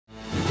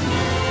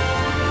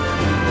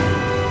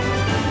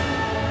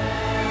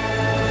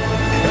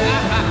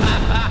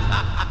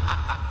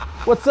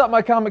What's up,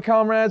 my comic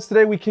comrades?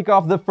 Today we kick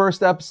off the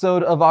first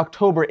episode of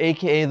October,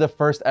 aka the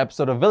first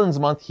episode of Villains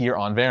Month here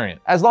on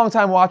Variant. As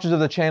longtime watchers of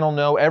the channel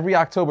know, every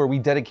October we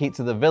dedicate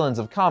to the villains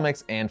of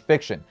comics and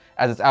fiction,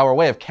 as it's our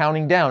way of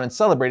counting down and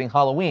celebrating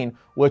Halloween,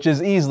 which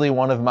is easily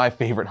one of my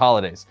favorite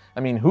holidays. I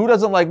mean, who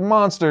doesn't like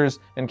monsters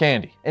and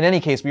candy? In any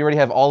case, we already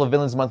have all of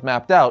Villains Month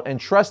mapped out, and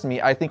trust me,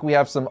 I think we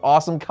have some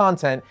awesome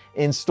content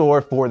in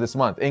store for this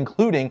month,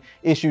 including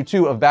issue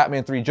 2 of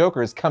Batman 3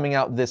 Jokers coming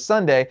out this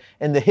Sunday,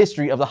 and the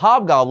history of the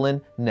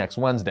Hobgoblin next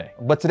Wednesday.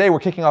 But today we're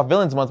kicking off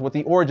Villains Month with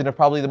the origin of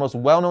probably the most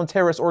well-known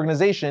terrorist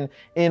organization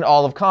in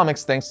all of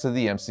comics thanks to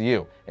the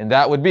MCU, and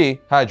that would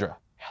be Hydra.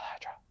 Hail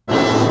Hydra.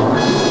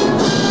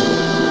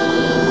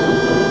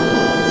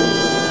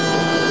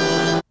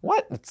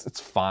 What? It's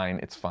fine,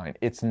 it's fine.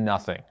 It's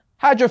nothing.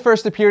 Hydra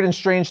first appeared in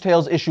Strange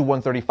Tales issue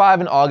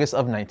 135 in August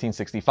of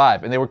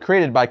 1965, and they were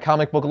created by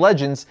comic book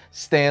legends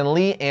Stan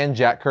Lee and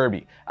Jack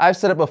Kirby. I've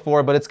said it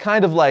before, but it's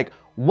kind of like,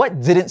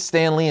 what didn't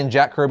Stan Lee and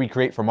Jack Kirby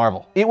create for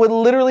Marvel? It would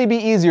literally be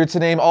easier to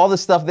name all the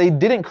stuff they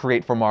didn't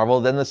create for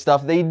Marvel than the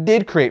stuff they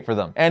did create for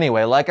them.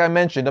 Anyway, like I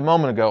mentioned a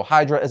moment ago,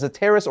 Hydra is a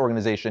terrorist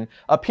organization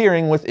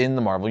appearing within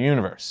the Marvel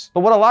Universe. But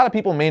what a lot of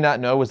people may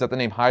not know is that the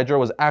name Hydra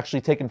was actually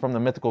taken from the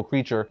mythical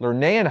creature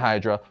Lernaean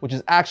Hydra, which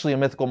is actually a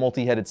mythical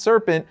multi-headed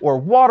serpent or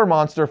water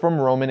monster from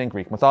Roman and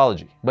Greek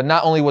mythology. But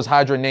not only was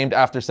Hydra named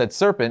after said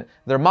serpent,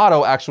 their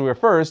motto actually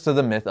refers to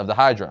the myth of the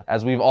Hydra.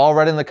 As we've all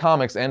read in the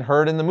comics and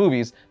heard in the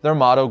movies, their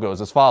motto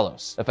goes as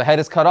follows: if a head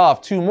is cut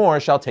off, 2 more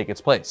shall take its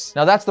place.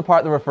 Now that's the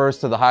part that refers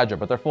to the Hydra,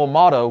 but their full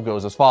motto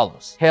goes as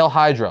follows: Hail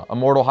Hydra,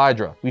 immortal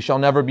Hydra, we shall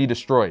never be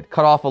destroyed.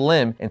 Cut off a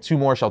limb, and 2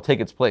 more shall take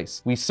its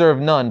place. We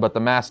serve none but the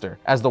master,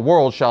 as the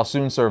world shall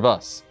soon serve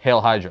us. Hail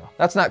Hydra.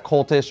 That's not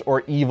cultish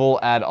or evil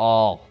at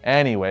all.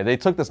 Anyway, they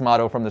took this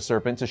motto from the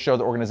serpent to show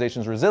the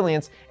organization's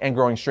resilience and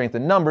growing strength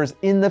in numbers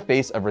in the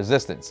face of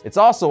resistance. It's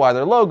also why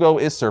their logo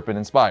is serpent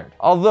inspired.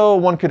 Although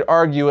one could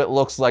argue it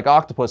looks like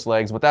octopus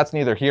legs, but that's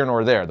neither here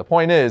nor there. The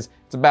point is,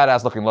 it's a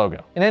badass looking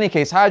logo. In any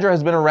case, Hydra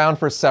has been around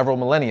for several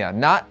millennia.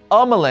 Not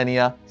a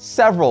millennia,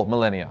 several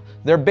millennia.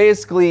 They're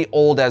basically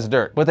old as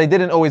dirt, but they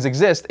didn't always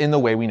exist in the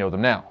way we know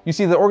them now. You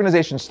see, the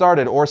organization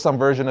started, or some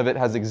version of it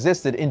has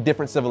existed, in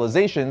different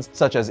civilizations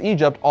such as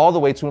Egypt all the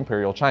way to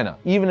Imperial China,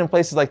 even in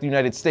places like the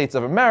United States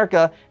of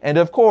America, and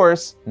of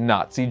course,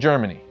 Nazi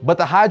Germany. But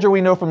the Hydra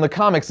we know from the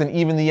comics and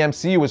even the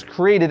MCU was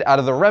created out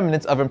of the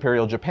remnants of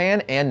Imperial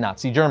Japan and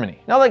Nazi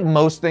Germany. Now, like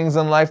most things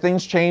in life,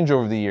 things change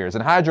over the years,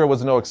 and Hydra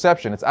was no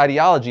exception. Its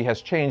ideology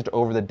has changed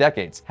over the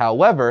decades.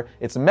 However,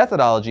 its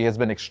methodology has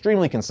been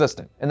extremely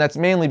consistent, and that's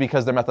mainly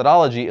because their methodology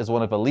is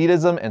one of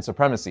elitism and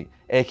supremacy,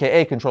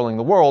 aka controlling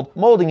the world,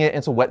 molding it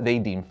into what they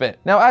deem fit.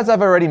 Now, as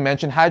I've already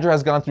mentioned, Hydra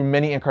has gone through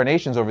many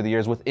incarnations over the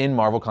years within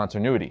Marvel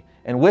continuity,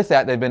 and with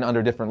that, they've been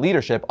under different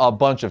leadership a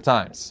bunch of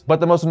times. But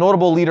the most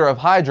notable leader of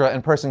Hydra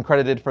and person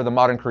credited for the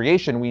modern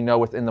creation we know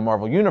within the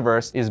Marvel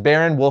Universe is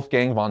Baron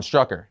Wolfgang von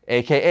Strucker,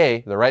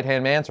 aka the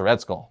right-hand man to Red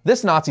Skull.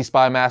 This Nazi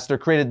spy master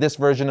created this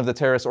version of the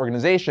terrorist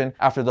organization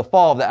after the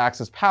fall of the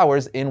Axis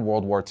powers in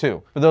World War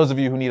II. For those of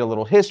you who need a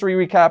little history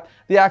recap,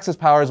 the Axis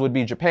powers would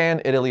be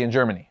Japan, Italy, and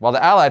Germany, while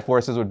the Allied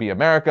forces would be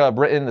America,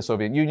 Britain, the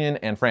Soviet Union,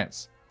 and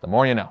France. The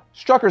more you know.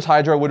 Strucker's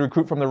Hydra would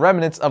recruit from the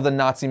remnants of the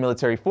Nazi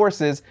military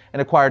forces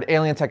and acquired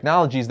alien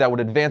technologies that would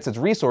advance its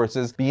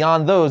resources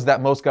beyond those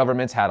that most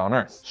governments had on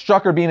Earth.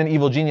 Strucker, being an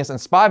evil genius and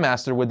spy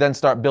master, would then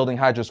start building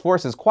Hydra's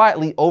forces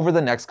quietly over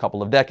the next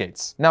couple of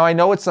decades. Now, I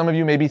know what some of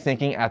you may be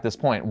thinking at this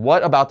point.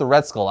 What about the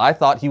Red Skull? I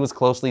thought he was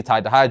closely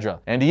tied to Hydra.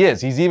 And he is.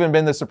 He's even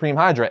been the Supreme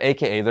Hydra,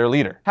 aka their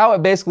leader. How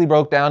it basically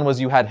broke down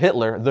was you had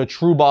Hitler, the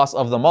true boss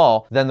of them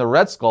all, then the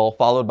Red Skull,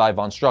 followed by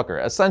von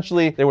Strucker.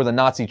 Essentially, they were the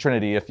Nazi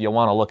Trinity if you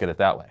want to look at it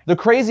that way. The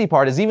crazy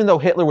part is, even though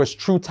Hitler was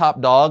true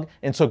top dog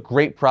and took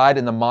great pride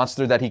in the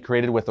monster that he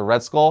created with the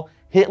Red Skull,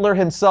 Hitler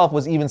himself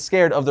was even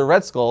scared of the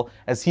Red Skull,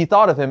 as he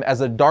thought of him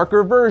as a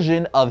darker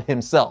version of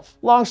himself.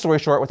 Long story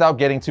short, without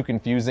getting too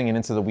confusing and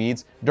into the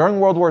weeds, during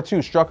World War II,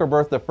 Strucker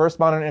birthed the first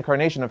modern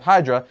incarnation of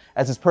Hydra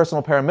as his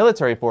personal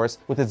paramilitary force,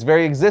 with its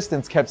very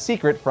existence kept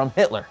secret from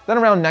Hitler. Then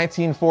around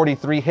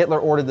 1943, Hitler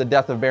ordered the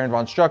death of Baron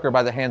von Strucker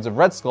by the hands of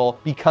Red Skull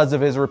because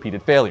of his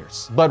repeated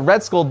failures. But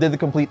Red Skull did the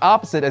complete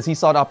opposite, as he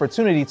sought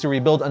opportunity to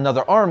rebuild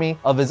another army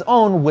of his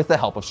own with the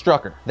help of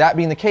Strucker. That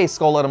being the case,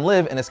 Skull let him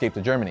live and escape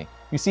to Germany.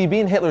 You see,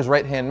 being Hitler's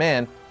right-hand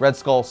man, Red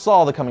Skull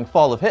saw the coming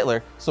fall of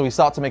Hitler, so he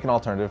sought to make an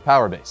alternative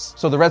power base.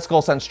 So the Red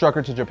Skull sent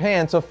Strucker to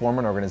Japan to form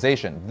an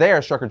organization. There,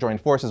 Strucker joined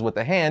forces with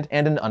the Hand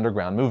and an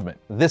underground movement.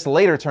 This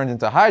later turned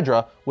into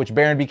Hydra, which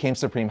Baron became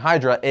Supreme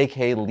Hydra,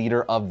 aka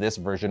leader of this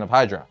version of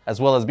Hydra,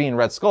 as well as being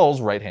Red Skull's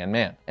right-hand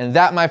man. And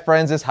that, my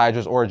friends, is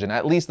Hydra's origin,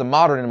 at least the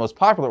modern and most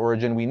popular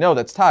origin we know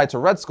that's tied to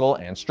Red Skull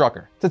and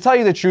Strucker. To tell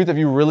you the truth, if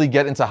you really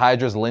get into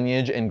Hydra's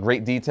lineage in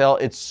great detail,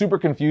 it's super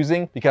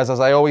confusing because, as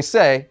I always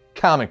say,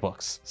 comic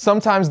books.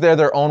 Sometimes they're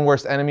their own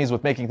worst enemy enemies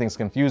with making things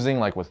confusing,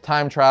 like with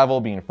time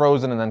travel, being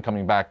frozen, and then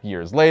coming back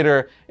years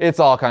later. It's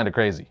all kind of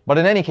crazy. But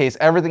in any case,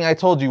 everything I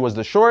told you was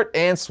the short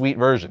and sweet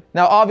version.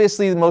 Now,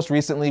 obviously, most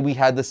recently, we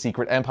had the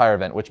Secret Empire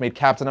event, which made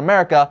Captain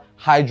America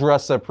Hydra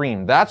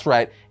Supreme. That's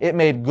right, it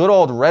made good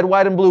old red,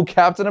 white, and blue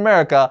Captain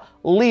America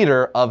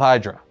leader of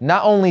Hydra.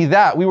 Not only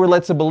that, we were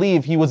led to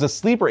believe he was a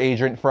sleeper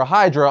agent for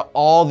Hydra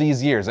all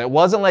these years. It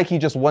wasn't like he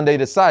just one day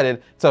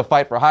decided to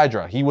fight for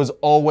Hydra. He was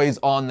always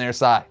on their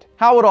side.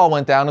 How it all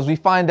went down is we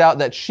find out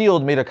that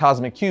S.H.I.E.L.D. made a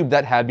cosmic cube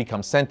that had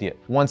become sentient.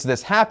 Once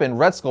this happened,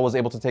 Red Skull was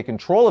able to take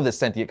control of this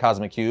sentient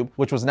cosmic cube,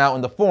 which was now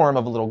in the form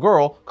of a little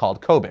girl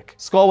called Kobik.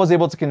 Skull was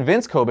able to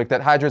convince Kobik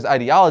that Hydra's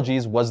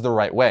ideologies was the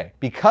right way.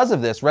 Because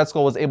of this, Red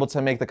Skull was able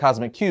to make the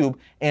cosmic cube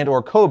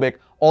and/or Kobik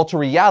alter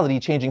reality,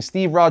 changing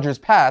Steve Rogers'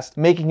 past,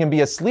 making him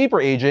be a sleeper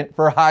agent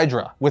for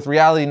Hydra. With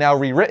reality now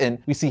rewritten,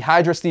 we see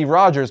Hydra Steve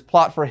Rogers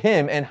plot for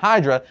him and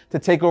Hydra to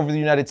take over the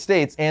United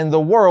States and the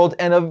world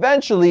and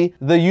eventually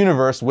the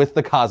universe with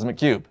the cosmic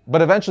cube.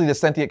 But eventually the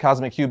sentient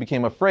cosmic cube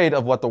became afraid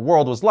of what the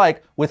world was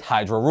like with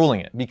Hydra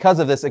ruling it. Because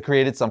of this, it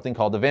created something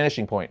called the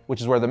vanishing point,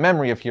 which is where the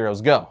memory of heroes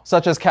go,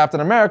 such as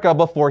Captain America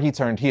before he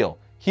turned heel.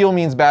 Heel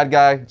means bad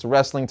guy, it's a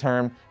wrestling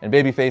term, and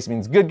babyface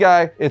means good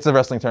guy, it's a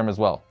wrestling term as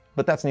well.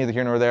 But that's neither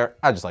here nor there,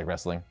 I just like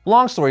wrestling.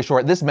 Long story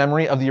short, this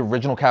memory of the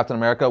original Captain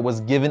America was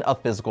given a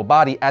physical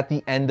body at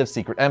the end of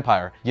Secret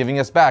Empire, giving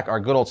us back our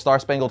good old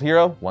Star-Spangled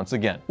Hero once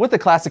again. With the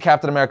classic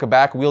Captain America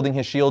back, wielding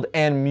his shield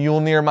and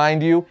Mjolnir,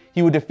 mind you,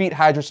 he would defeat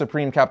Hydra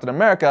Supreme Captain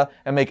America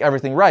and make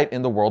everything right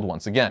in the world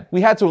once again.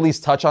 We had to at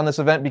least touch on this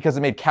event because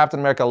it made Captain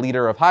America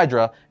leader of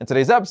Hydra, and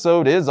today's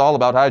episode is all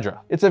about Hydra.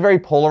 It's a very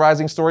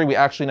polarizing story. We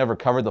actually never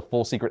covered the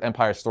full Secret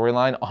Empire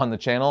storyline on the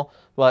channel,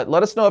 but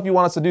let us know if you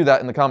want us to do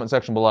that in the comment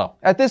section below.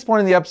 At this point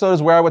in the episode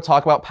is where I would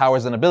talk about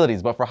powers and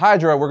abilities, but for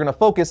Hydra, we're going to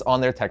focus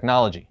on their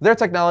technology. Their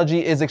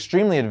technology is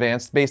extremely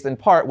advanced, based in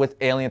part with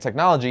alien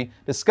technology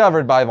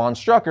discovered by von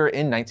Strucker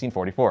in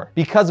 1944.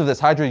 Because of this,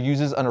 Hydra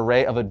uses an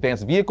array of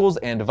advanced vehicles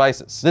and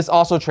devices. This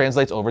also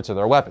translates over to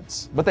their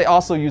weapons, but they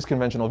also use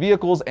conventional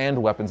vehicles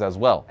and weapons as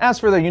well. As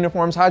for their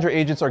uniforms, Hydra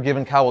agents are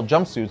given cowl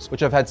jumpsuits,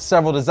 which have had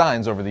several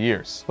designs over the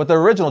years. But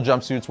their original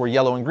jumpsuits were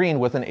yellow and green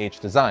with an H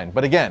design.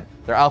 But again,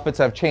 their outfits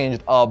have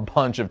changed a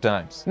bunch of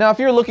times. Now, if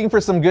you're looking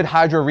for some good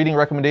Hydra reading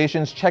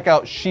recommendations, check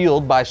out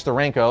S.H.I.E.L.D. by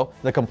Steranko,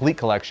 the complete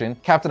collection,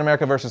 Captain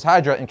America vs.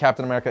 Hydra, and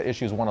Captain America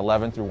issues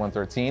 111 through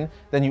 113.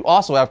 Then you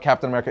also have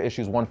Captain America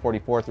issues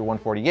 144 through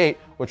 148,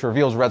 which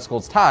reveals Red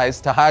Skull's ties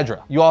to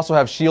Hydra. You also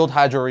have S.H.I.E.L.D.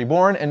 Hydra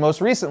Reborn, and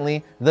most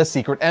recently, the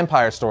Secret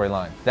Empire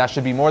storyline. That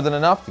should be more than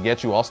enough to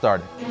get you all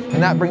started.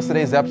 And that brings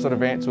today's episode of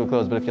Variant to a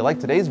close. But if you like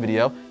today's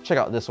video, check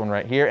out this one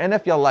right here. And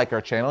if y'all like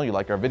our channel, you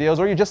like our videos,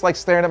 or you just like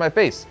staring at my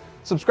face,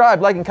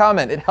 subscribe, like, and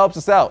comment. It helps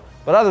us out.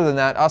 But other than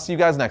that, I'll see you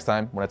guys next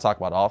time when I talk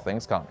about all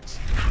things comics.